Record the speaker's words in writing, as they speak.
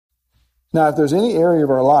Now, if there's any area of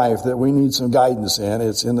our life that we need some guidance in,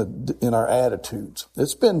 it's in our attitudes.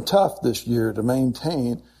 It's been tough this year to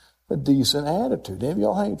maintain a decent attitude. Any of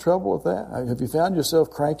y'all had any trouble with that? Have you found yourself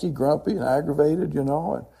cranky, grumpy, and aggravated,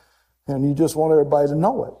 and you just want everybody to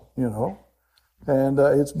know it, And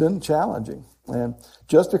it's been challenging. And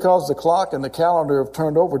just because the clock and the calendar have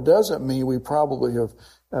turned over doesn't mean we probably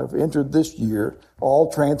have entered this year all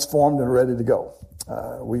transformed and ready to go.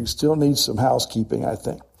 We still need some housekeeping, I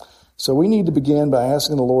think. So we need to begin by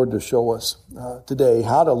asking the Lord to show us today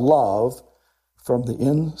how to love from the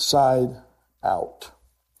inside out.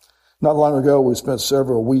 Not long ago, we spent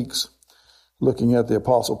several weeks looking at the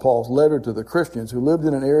Apostle Paul's letter to the Christians who lived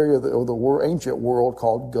in an area of the ancient world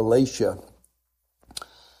called Galatia.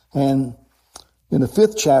 And in the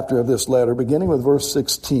 5th chapter of this letter, beginning with verse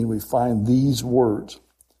 16, we find these words.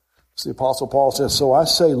 The Apostle Paul says, "So I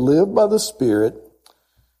say, live by the Spirit,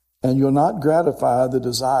 and you'll not gratify the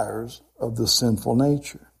desires of the sinful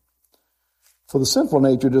nature. For the sinful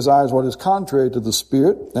nature desires what is contrary to the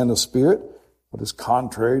Spirit, and the Spirit what is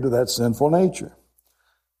contrary to that sinful nature.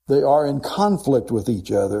 They are in conflict with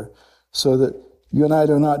each other, so that you and I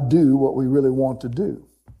do not do what we really want to do.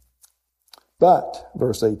 But,"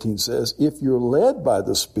 verse 18 says, "if you're led by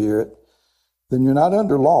the Spirit, then you're not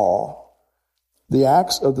under law. The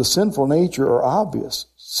acts of the sinful nature are obvious: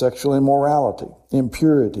 sexual immorality,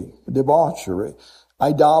 impurity, debauchery,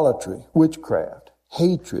 idolatry, witchcraft,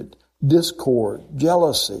 hatred, discord,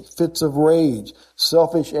 jealousy, fits of rage,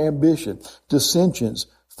 selfish ambition, dissensions,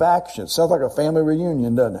 factions." Sounds like a family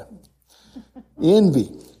reunion, doesn't it?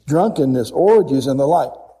 "Envy, drunkenness, orgies, and the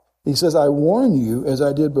like." He says, "I warn you, as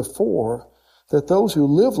I did before, that those who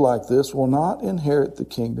live like this will not inherit the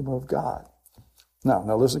kingdom of God."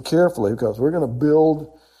 Now listen carefully, because we're going to build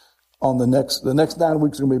on the next 9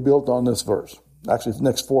 weeks are going to be built on this verse. Actually, the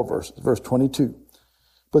next 4 verses. Verse 22.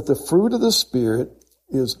 "But the fruit of the Spirit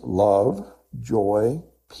is love, joy,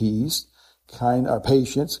 peace,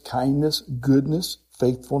 patience, kindness, goodness,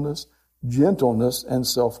 faithfulness, gentleness, and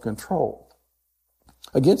self-control.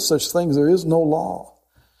 Against such things there is no law.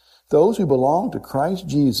 Those who belong to Christ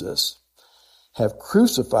Jesus have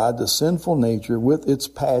crucified the sinful nature with its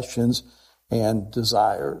passions and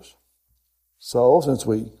desires. So, since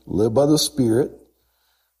we live by the Spirit,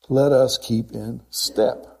 let us keep in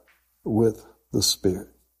step with the Spirit."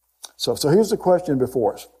 So here's the question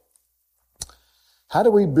before us. How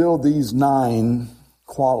do we build these 9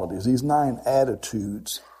 qualities, these 9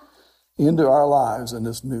 attitudes into our lives in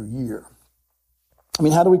this new year?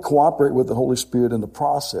 How do we cooperate with the Holy Spirit in the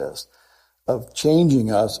process of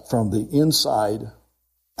changing us from the inside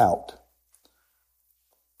out?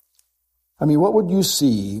 What would you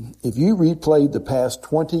see if you replayed the past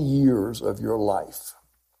 20 years of your life?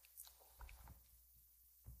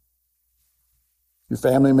 Your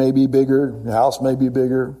family may be bigger, your house may be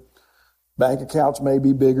bigger, bank accounts may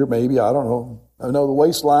be bigger, maybe, I don't know. I know the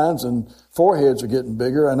waistlines and foreheads are getting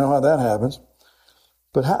bigger. I know how that happens.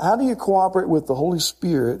 But how do you cooperate with the Holy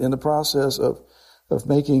Spirit in the process of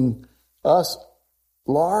making us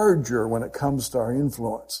larger when it comes to our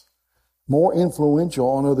influence? More influential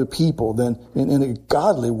on other people than in a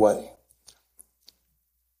godly way.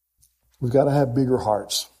 We've got to have bigger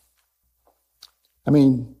hearts.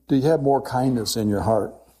 Do you have more kindness in your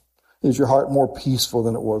heart? Is your heart more peaceful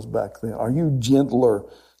than it was back then? Are you gentler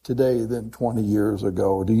today than 20 years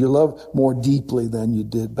ago? Do you love more deeply than you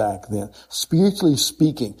did back then? Spiritually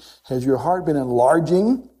speaking, has your heart been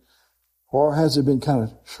enlarging, or has it been kind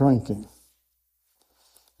of shrinking?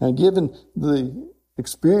 And given the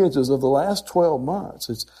experiences of the last 12 months,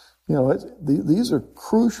 these are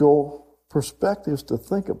crucial perspectives to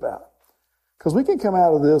think about. Because we can come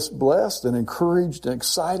out of this blessed and encouraged and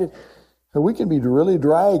excited, and we can be really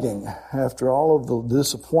dragging after all of the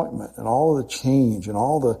disappointment and all of the change and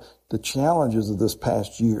all the challenges of this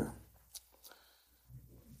past year.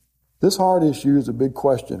 This heart issue is a big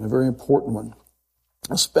question, a very important one,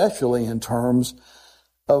 especially in terms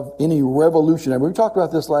of any revolutionary. We talked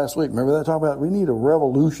about this last week. Remember that? Talking about we need a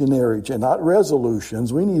revolutionary change, not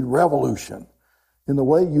resolutions. We need revolution in the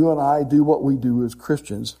way you and I do what we do as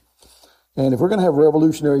Christians. And if we're going to have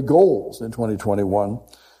revolutionary goals in 2021,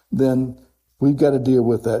 then we've got to deal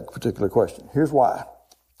with that particular question. Here's why.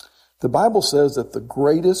 The Bible says that the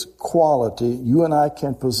greatest quality you and I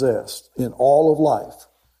can possess in all of life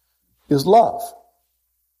is love.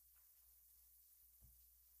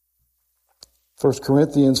 1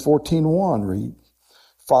 Corinthians 14:1 read,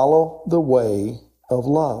 "Follow the way of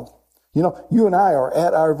love." You and I are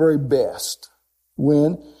at our very best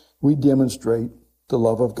when we demonstrate the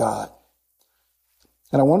love of God.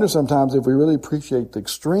 And I wonder sometimes if we really appreciate the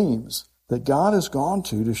extremes that God has gone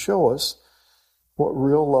to show us what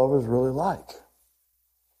real love is really like.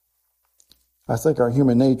 I think our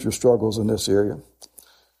human nature struggles in this area.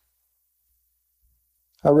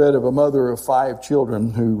 I read of a mother of 5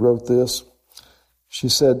 children who wrote this. She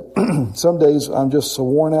said, some days I'm just so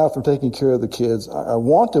worn out from taking care of the kids. I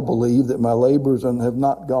want to believe that my labors have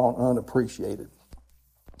not gone unappreciated.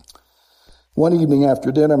 One evening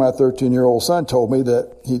after dinner, my 13-year-old son told me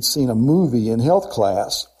that he'd seen a movie in health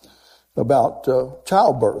class about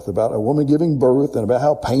childbirth, about a woman giving birth, and about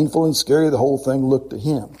how painful and scary the whole thing looked to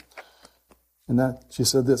him. And she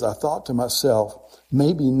said this, I thought to myself,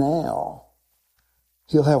 maybe now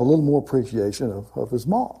he'll have a little more appreciation of his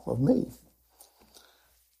mom, of me.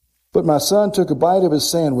 But my son took a bite of his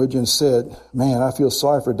sandwich and said, man, I feel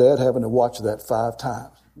sorry for Dad having to watch that 5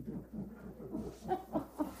 times.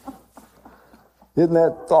 Isn't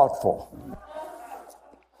that thoughtful?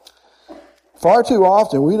 Far too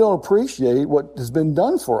often, we don't appreciate what has been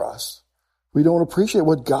done for us. We don't appreciate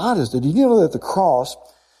what God has done. Did you know that at the cross,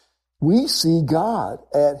 we see God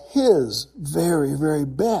at His very, very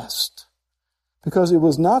best? Because it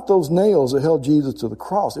was not those nails that held Jesus to the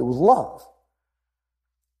cross. It was love.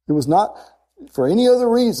 It was not for any other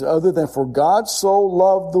reason other than for God so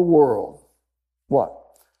loved the world. What?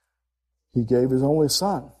 He gave His only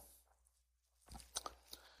Son.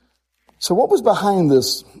 So what was behind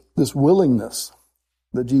this willingness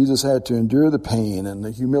that Jesus had to endure the pain and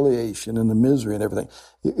the humiliation and the misery and everything?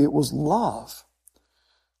 It was love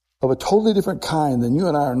of a totally different kind than you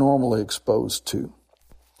and I are normally exposed to.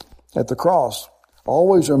 At the cross,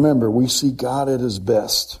 always remember, we see God at His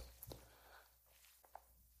best.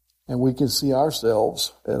 And we can see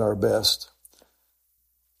ourselves at our best.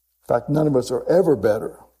 In fact, none of us are ever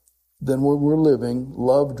better than when we're living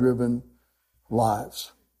love-driven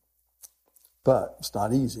lives. But it's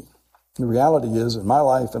not easy. The reality is, in my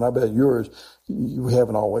life, and I bet yours, we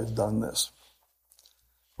haven't always done this.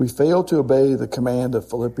 We fail to obey the command of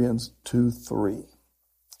Philippians 2:3.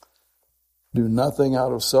 Do nothing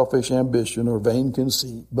out of selfish ambition or vain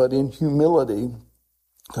conceit, but in humility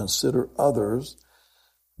consider others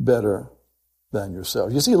better than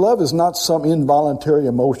yourself. You see, love is not some involuntary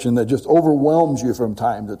emotion that just overwhelms you from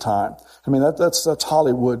time to time. I mean, that's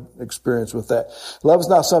Hollywood experience with that. Love is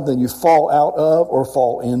not something you fall out of or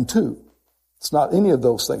fall into. It's not any of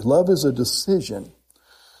those things. Love is a decision,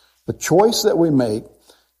 a choice that we make,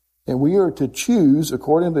 and we are to choose,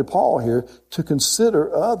 according to Paul here, to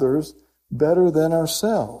consider others better than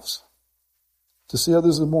ourselves. To see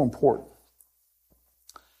others is more important.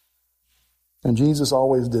 And Jesus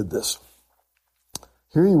always did this.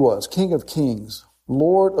 Here He was, King of Kings,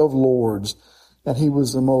 Lord of Lords, and He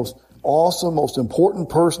was the most awesome, most important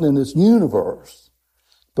person in this universe.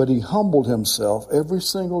 But He humbled Himself every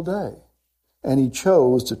single day, and He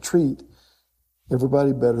chose to treat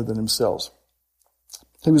everybody better than Himself.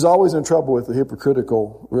 He was always in trouble with the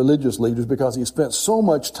hypocritical religious leaders because He spent so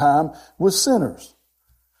much time with sinners.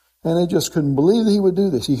 And they just couldn't believe that He would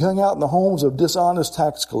do this. He hung out in the homes of dishonest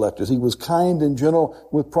tax collectors. He was kind and gentle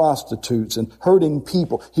with prostitutes and hurting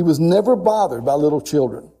people. He was never bothered by little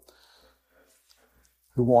children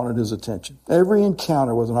who wanted His attention. Every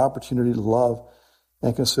encounter was an opportunity to love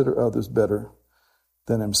and consider others better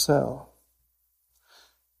than Himself.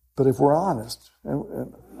 But if we're honest,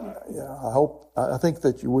 and I think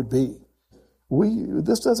that you would be,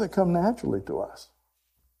 this doesn't come naturally to us.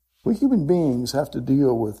 We human beings have to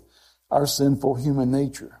deal with our sinful human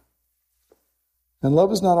nature. And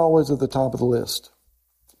love is not always at the top of the list.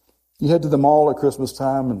 You head to the mall at Christmas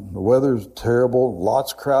time and the weather's terrible,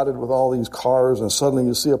 lots crowded with all these cars, and suddenly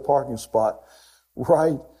you see a parking spot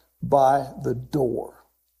right by the door.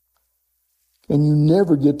 And you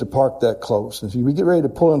never get to park that close. And so we get ready to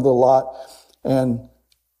pull into the lot, and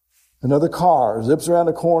another car zips around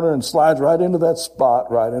the corner and slides right into that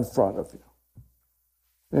spot right in front of you.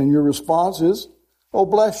 And your response is, oh,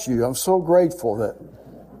 bless you. I'm so grateful that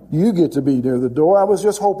you get to be near the door. I was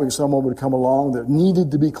just hoping someone would come along that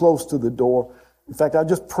needed to be close to the door. In fact, I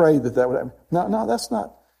just prayed that would happen. No, that's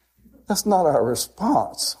not our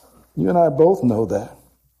response. You and I both know that.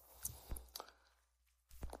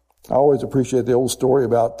 I always appreciate the old story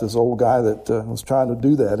about this old guy that was trying to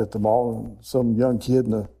do that at the mall, and some young kid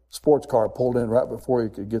in a sports car pulled in right before he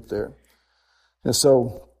could get there. And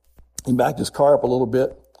so he backed his car up a little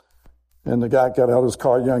bit, and the guy got out of his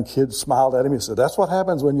car, a young kid, smiled at him. He said, that's what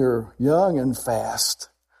happens when you're young and fast.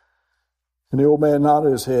 And the old man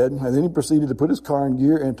nodded his head, and then he proceeded to put his car in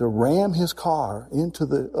gear and to ram his car into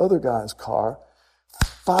the other guy's car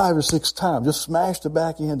 5 or 6 times, just smashed the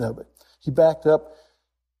back end of it. He backed up,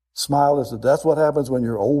 smiled, and said, that's what happens when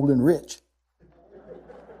you're old and rich.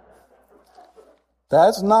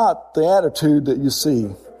 That's not the attitude that you see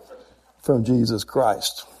from Jesus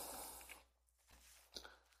Christ.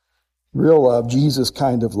 Real love, Jesus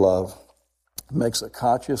kind of love, makes a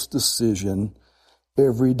conscious decision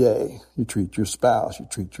every day. You treat your spouse, you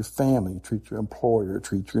treat your family, you treat your employer, you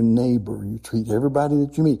treat your neighbor, you treat everybody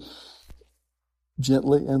that you meet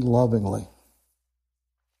gently and lovingly.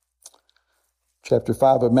 Chapter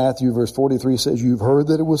 5 of Matthew, verse 43 says, "You've heard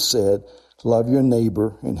that it was said, love your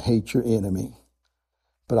neighbor and hate your enemy.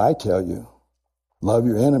 But I tell you, love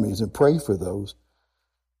your enemies and pray for those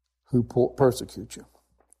who persecute you."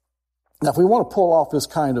 Now, if we want to pull off this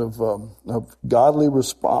kind of godly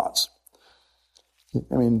response,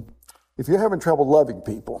 I mean, if you're having trouble loving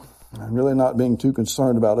people and really not being too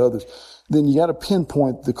concerned about others, then you got to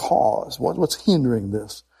pinpoint the cause. What's hindering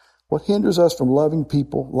this? What hinders us from loving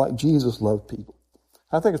people like Jesus loved people?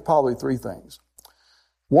 I think it's probably three things.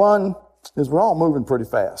 One is we're all moving pretty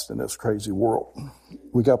fast in this crazy world.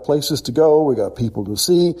 We got places to go. We got people to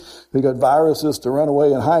see. We got viruses to run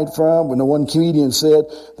away and hide from. When the one comedian said,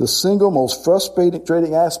 the single most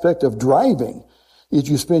frustrating aspect of driving is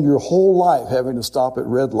you spend your whole life having to stop at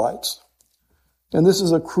red lights. And this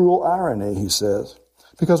is a cruel irony, he says,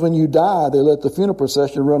 because when you die, they let the funeral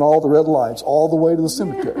procession run all the red lights all the way to the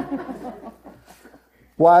cemetery.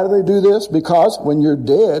 Why do they do this? Because when you're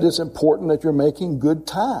dead, it's important that you're making good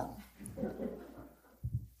time.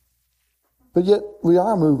 But yet, we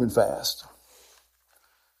are moving fast.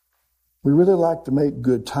 We really like to make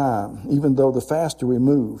good time, even though the faster we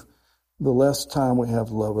move, the less time we have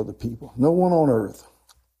to love other people. No one on earth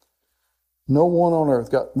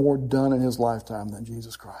got more done in his lifetime than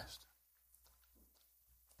Jesus Christ.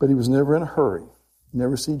 But he was never in a hurry. You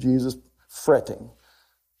never see Jesus fretting.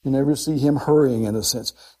 You never see him hurrying in a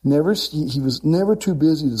sense. He was never too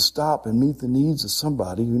busy to stop and meet the needs of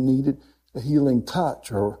somebody who needed a healing touch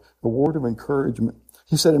or a word of encouragement.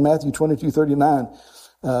 He said in Matthew 22:39,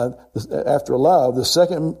 after love, the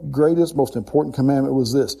second greatest, most important commandment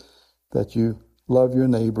was this, that you love your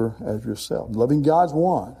neighbor as yourself. Loving God's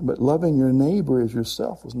one, but loving your neighbor as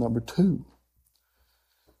yourself was number two.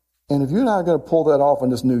 And if you're not going to pull that off in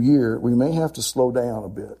this new year, we may have to slow down a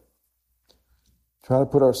bit. Try to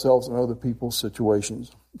put ourselves in other people's situations,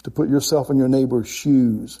 to put yourself in your neighbor's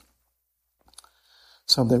shoes.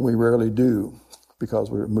 Something we rarely do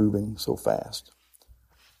because we're moving so fast.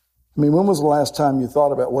 I mean, when was the last time you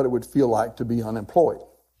thought about what it would feel like to be unemployed?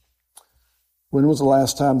 When was the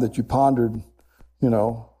last time that you pondered,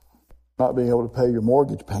 not being able to pay your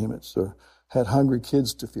mortgage payments or had hungry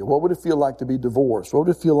kids to feed? What would it feel like to be divorced? What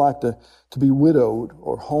would it feel like to be widowed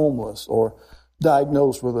or homeless or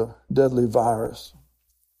diagnosed with a deadly virus?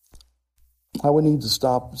 I would need to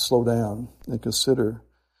stop and slow down and consider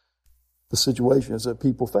the situations that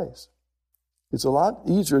people face. It's a lot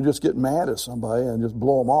easier to just get mad at somebody and just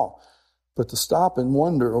blow them off. But to stop and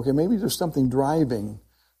wonder, okay, maybe there's something driving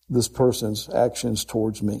this person's actions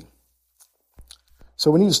towards me. So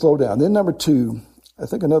we need to slow down. Then number two, I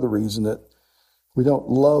think another reason that we don't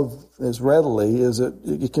love as readily is that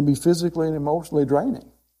it can be physically and emotionally draining.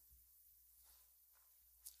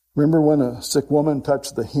 Remember when a sick woman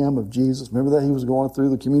touched the hem of Jesus? Remember that he was going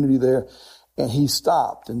through the community there and he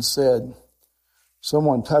stopped and said,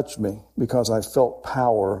 someone touched me because I felt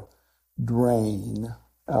power drain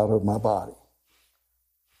out of my body.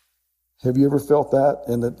 Have you ever felt that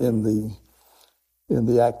in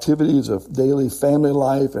the activities of daily family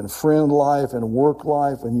life and friend life and work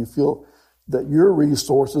life, and you feel that your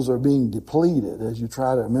resources are being depleted as you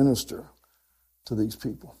try to minister to these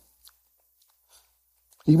people?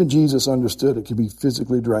 Even Jesus understood it could be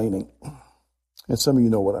physically draining. And some of you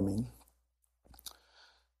know what I mean.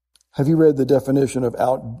 Have you read the definition of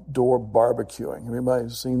outdoor barbecuing? Everybody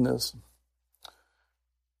seen this?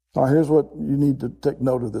 Now, here's what you need to take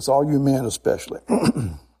note of this, all you men especially.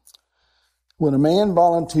 When a man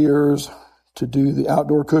volunteers to do the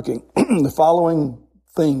outdoor cooking, the following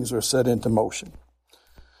things are set into motion.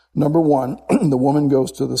 Number one, the woman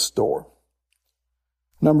goes to the store.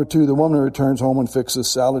 Number two, the woman returns home and fixes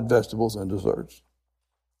salad, vegetables, and desserts.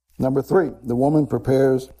 Number three, the woman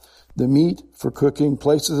prepares the meat for cooking,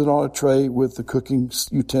 places it on a tray with the cooking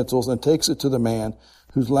utensils, and takes it to the man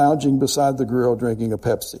who's lounging beside the grill drinking a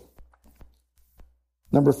Pepsi.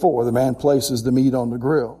 Number four, the man places the meat on the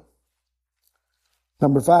grill.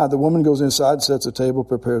 Number five, the woman goes inside, sets a table,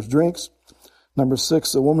 prepares drinks. Number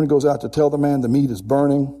six, the woman goes out to tell the man the meat is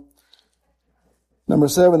burning. Number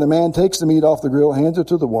seven, the man takes the meat off the grill, hands it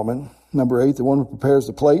to the woman. Number eight, the woman prepares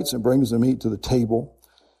the plates and brings the meat to the table.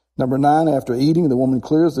 Number nine, after eating, the woman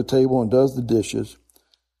clears the table and does the dishes.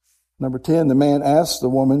 Number 10, the man asks the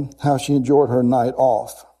woman how she enjoyed her night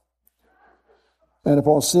off. And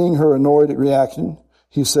upon seeing her annoyed reaction,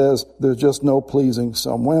 he says, there's just no pleasing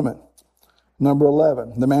some women. Number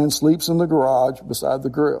 11, the man sleeps in the garage beside the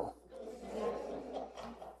grill.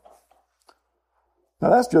 Now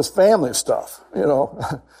that's just family stuff, you know.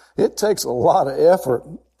 It takes a lot of effort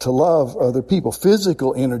to love other people.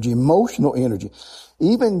 Physical energy, emotional energy.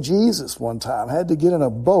 Even Jesus one time had to get in a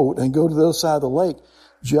boat and go to the other side of the lake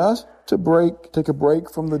just to take a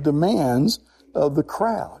break from the demands of the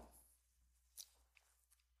crowd.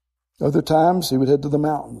 Other times he would head to the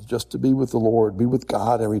mountains just to be with the Lord, be with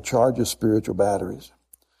God, and recharge his spiritual batteries.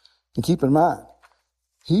 And keep in mind,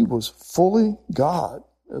 he was fully God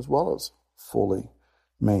as well as fully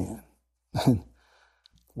man.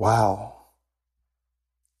 Wow.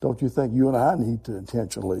 Don't you think you and I need to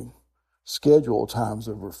intentionally schedule times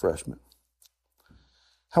of refreshment?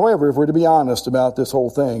 However, if we're to be honest about this whole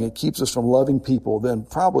thing, it keeps us from loving people, then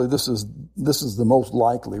probably this is the most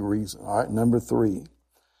likely reason. All right, number 3.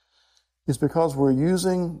 It's because we're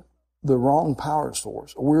using the wrong power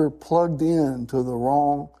source. We're plugged in to the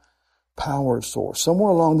wrong power source.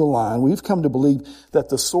 Somewhere along the line, we've come to believe that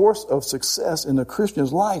the source of success in a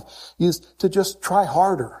Christian's life is to just try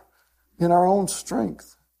harder in our own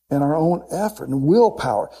strength and our own effort and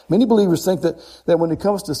willpower. Many believers think that when it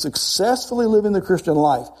comes to successfully living the Christian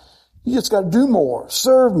life, you just got to do more,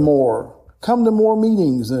 serve more, come to more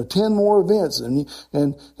meetings and attend more events, and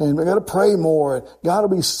we got to pray more. And God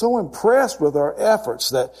will be so impressed with our efforts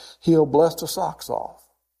that he'll bless the socks off.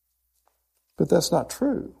 But that's not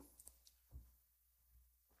true.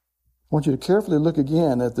 I want you to carefully look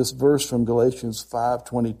again at this verse from Galatians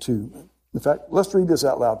 5:22. In fact, let's read this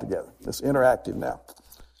out loud together. It's interactive now.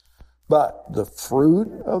 But the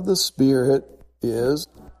fruit of the Spirit is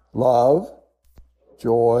love,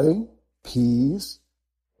 joy, peace,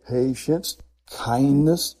 patience,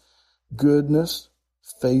 kindness, goodness,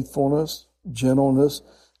 faithfulness, gentleness,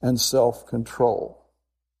 and self-control.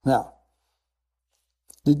 Now,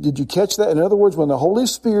 did you catch that? In other words, when the Holy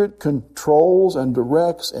Spirit controls and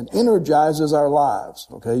directs and energizes our lives,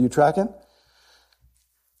 okay, you tracking?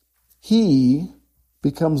 He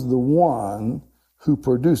becomes the one who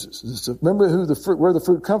produces. Remember where the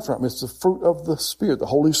fruit comes from. It's the fruit of the Spirit, the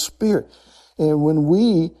Holy Spirit. And when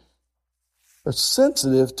we are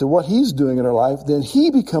sensitive to what he's doing in our life, then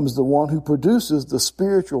he becomes the one who produces the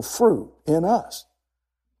spiritual fruit in us.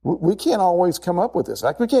 We can't always come up with this.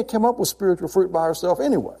 We can't come up with spiritual fruit by ourselves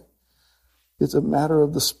anyway. It's a matter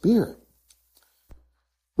of the Spirit.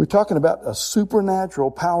 We're talking about a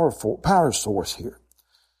supernatural power source here.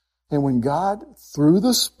 And when God, through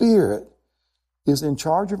the Spirit, is in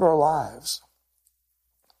charge of our lives,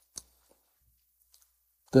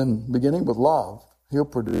 then beginning with love, he'll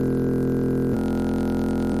produce.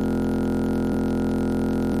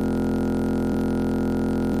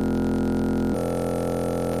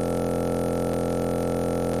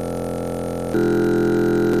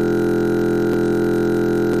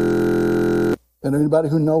 And anybody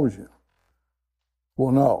who knows you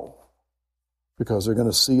will know, because they're going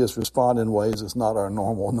to see us respond in ways that's not our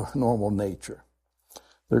normal nature.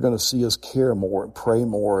 They're going to see us care more and pray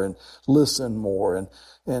more and listen more and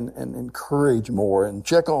encourage more and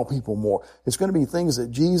check on people more. It's going to be things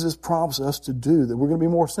that Jesus promised us to do that we're going to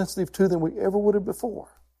be more sensitive to than we ever would have before.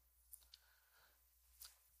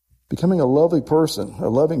 Becoming a loving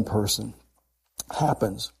person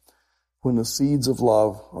happens when the seeds of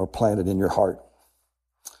love are planted in your heart.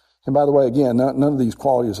 And by the way, again, none of these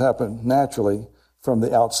qualities happen naturally from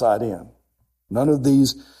the outside in. None of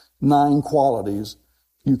these 9 qualities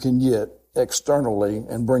you can get externally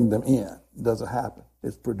and bring them in. It doesn't happen.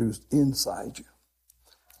 It's produced inside you.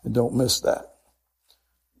 And don't miss that.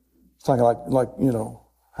 It's like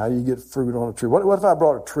how do you get fruit on a tree? What if I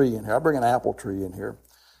brought a tree in here? I bring an apple tree in here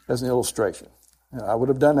as an illustration. I would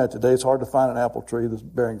have done that today. It's hard to find an apple tree that's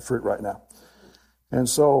bearing fruit right now. And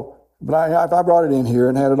so, but if I brought it in here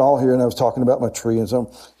and had it all here and I was talking about my tree and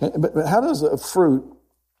so, but how does a fruit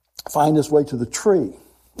find its way to the tree?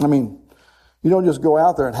 I mean, you don't just go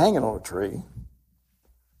out there and hang it on a tree.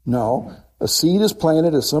 No, a seed is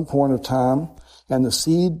planted at some point of time and the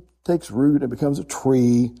seed takes root and becomes a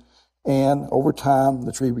tree, and over time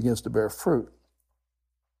the tree begins to bear fruit.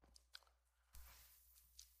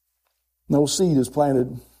 No seed is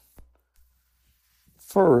planted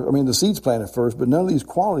first. I mean, the seed's planted first, but none of these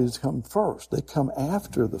qualities come first. They come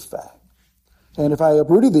after the fact. And if I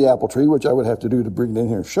uprooted the apple tree, which I would have to do to bring it in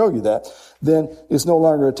here and show you that, then it's no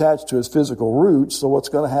longer attached to its physical roots. So what's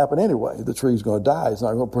going to happen anyway? The tree's going to die. It's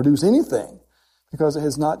not going to produce anything because it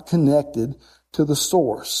has not connected to the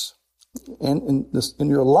source. And in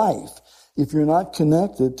your life, if you're not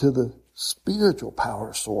connected to the spiritual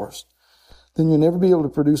power source, then you'll never be able to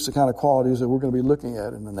produce the kind of qualities that we're going to be looking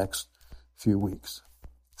at in the next few weeks.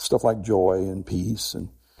 Stuff like joy and peace and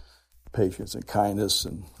patience and kindness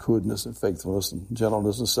and goodness and faithfulness and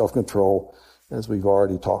gentleness and self-control, as we've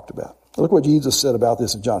already talked about. Look what Jesus said about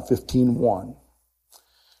this in John 15:1.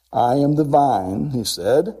 I am the vine, he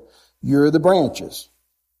said, you're the branches.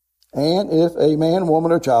 And if a man,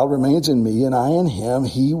 woman, or child remains in me and I in him,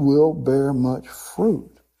 he will bear much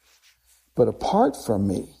fruit. But apart from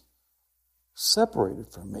me,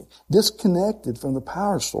 separated from me, disconnected from the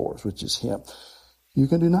power source, which is him, you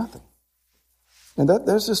can do nothing. And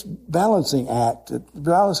there's this balancing act,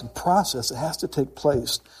 balancing process that has to take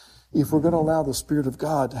place if we're going to allow the Spirit of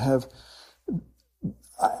God to have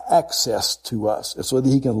access to us so that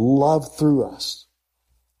he can love through us.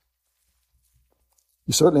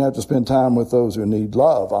 You certainly have to spend time with those who need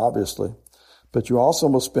love, obviously, but you also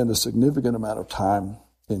must spend a significant amount of time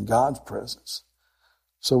in God's presence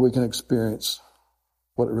so we can experience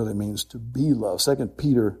what it really means to be loved. 2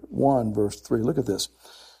 Peter 1, verse 3. Look at this.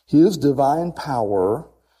 His divine power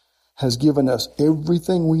has given us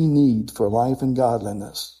everything we need for life and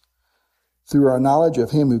godliness through our knowledge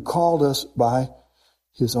of him who called us by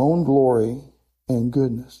his own glory and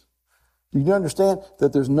goodness. Do you understand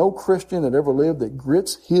that there's no Christian that ever lived that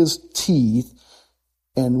grits his teeth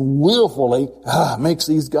and willfully makes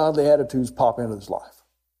these godly attitudes pop into his life?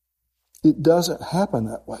 It doesn't happen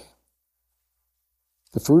that way.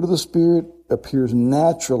 The fruit of the Spirit appears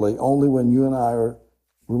naturally only when you and I are,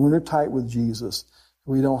 when we're tight with Jesus.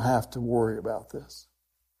 We don't have to worry about this.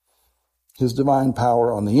 His divine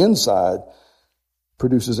power on the inside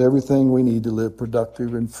produces everything we need to live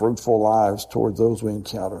productive and fruitful lives toward those we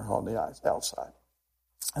encounter on the outside.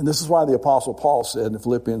 And this is why the Apostle Paul said in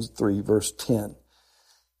Philippians 3, verse 10,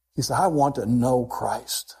 he said, I want to know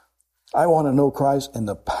Christ. I want to know Christ and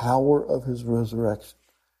the power of his resurrection.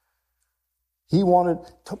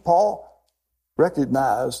 Paul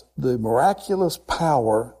recognized the miraculous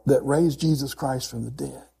power that raised Jesus Christ from the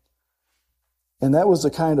dead. And that was the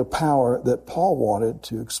kind of power that Paul wanted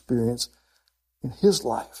to experience in his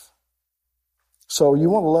life. So you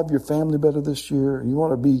want to love your family better this year? You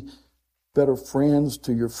want to be better friends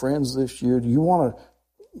to your friends this year? Do you want to,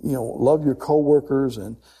 love your coworkers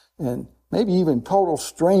and maybe even total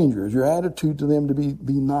strangers, your attitude to them to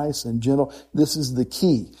be nice and gentle? This is the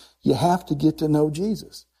key. You have to get to know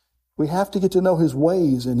Jesus. We have to get to know his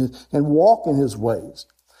ways and walk in his ways.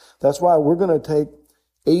 That's why we're going to take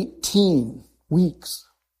 18 weeks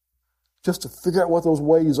just to figure out what those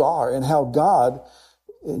ways are and how God,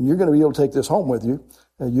 and you're going to be able to take this home with you,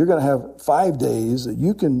 and you're going to have 5 days that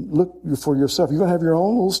you can look for yourself. You're going to have your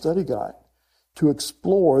own little study guide to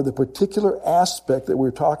explore the particular aspect that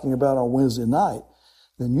we're talking about on Wednesday night.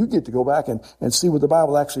 Then you get to go back and see what the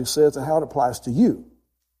Bible actually says and how it applies to you.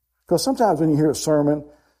 Because sometimes when you hear a sermon,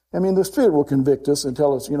 the Spirit will convict us and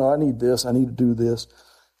tell us, I need this, I need to do this.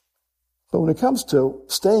 But when it comes to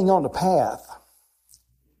staying on the path,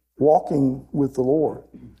 walking with the Lord,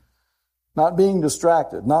 not being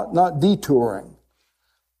distracted, not detouring,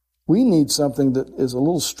 we need something that is a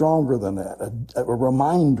little stronger than that, a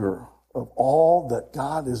reminder of all that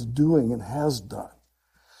God is doing and has done.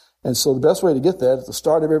 And so the best way to get that at the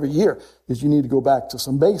start of every year is you need to go back to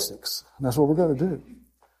some basics. And that's what we're going to do.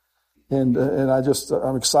 And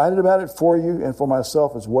I'm excited about it for you and for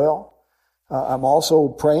myself as well. I'm also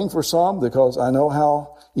praying for some because I know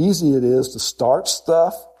how easy it is to start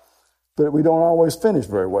stuff, but we don't always finish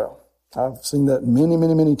very well. I've seen that many,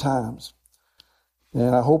 many, many times.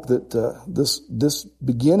 And I hope that this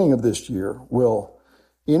beginning of this year will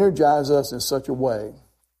energize us in such a way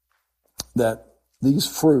that these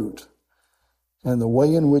fruit and the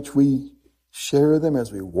way in which we share them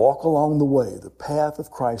as we walk along the way, the path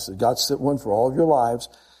of Christ that God set one for all of your lives,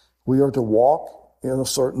 we are to walk in a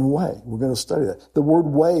certain way. We're going to study that. The word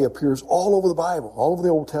way appears all over the Bible, all over the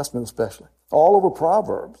Old Testament especially, all over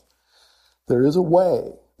Proverbs. There is a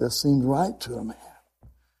way that seems right to a man,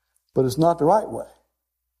 but it's not the right way.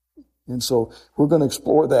 And so we're going to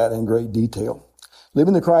explore that in great detail.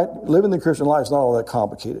 Living the Christian life is not all that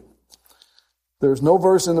complicated. There's no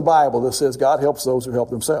verse in the Bible that says God helps those who help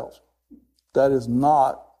themselves. That is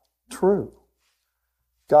not true.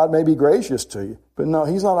 God may be gracious to you, but no,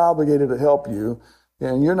 he's not obligated to help you,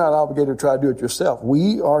 and you're not obligated to try to do it yourself.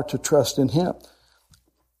 We are to trust in him.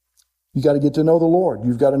 You got to get to know the Lord.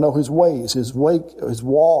 You've got to know his ways, his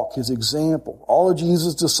walk, his example. All of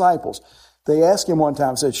Jesus' disciples, they asked him one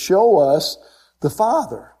time, said, show us the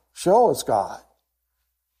Father. Show us God.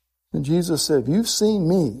 And Jesus said, if you've seen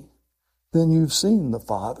me, then you've seen the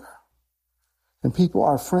Father. And people,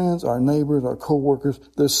 our friends, our neighbors, our co-workers,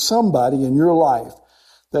 there's somebody in your life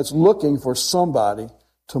that's looking for somebody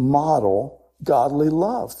to model godly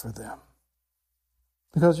love for them.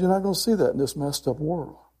 Because you're not going to see that in this messed up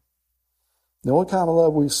world. The only kind of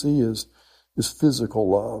love we see is physical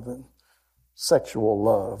love and sexual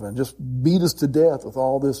love, and just beat us to death with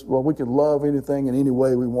all this. Well, we can love anything in any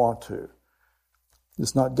way we want to.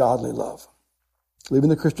 It's not godly love. Living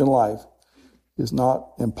the Christian life is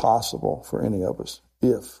not impossible for any of us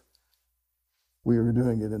if we are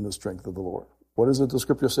doing it in the strength of the Lord. What is it the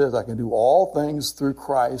Scripture says? I can do all things through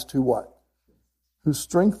Christ who what? Who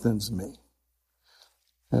strengthens me.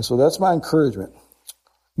 And so that's my encouragement.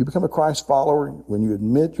 You become a Christ follower when you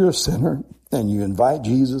admit you're a sinner and you invite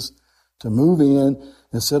Jesus to move in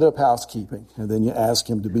and set up housekeeping. And then you ask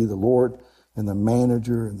him to be the Lord and the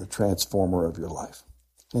manager and the transformer of your life.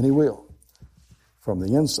 And he will. From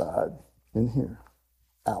the inside, in here,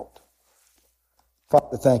 out.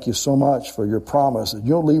 Father, thank you so much for your promise that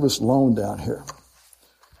you don't leave us alone down here.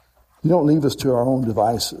 You don't leave us to our own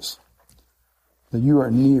devices. That you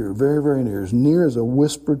are near, very, very near as a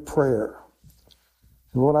whispered prayer.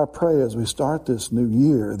 And Lord, I pray as we start this new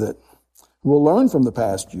year that we'll learn from the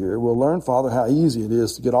past year. We'll learn, Father, how easy it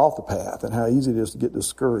is to get off the path and how easy it is to get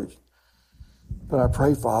discouraged. But I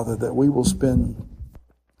pray, Father, that we will spend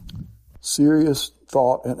serious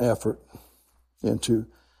thought and effort into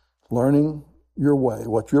learning your way,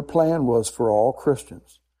 what your plan was for all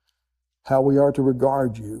Christians, how we are to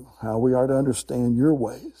regard you, how we are to understand your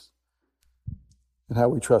ways, and how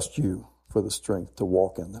we trust you for the strength to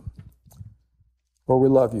walk in them. Lord, we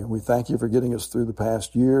love you. We thank you for getting us through the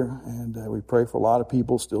past year, and we pray for a lot of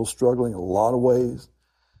people still struggling in a lot of ways.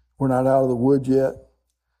 We're not out of the woods yet,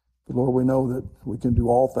 but Lord, we know that we can do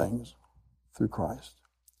all things through Christ.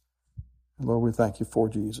 And Lord, we thank you for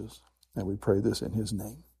Jesus, and we pray this in his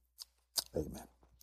name. Amen.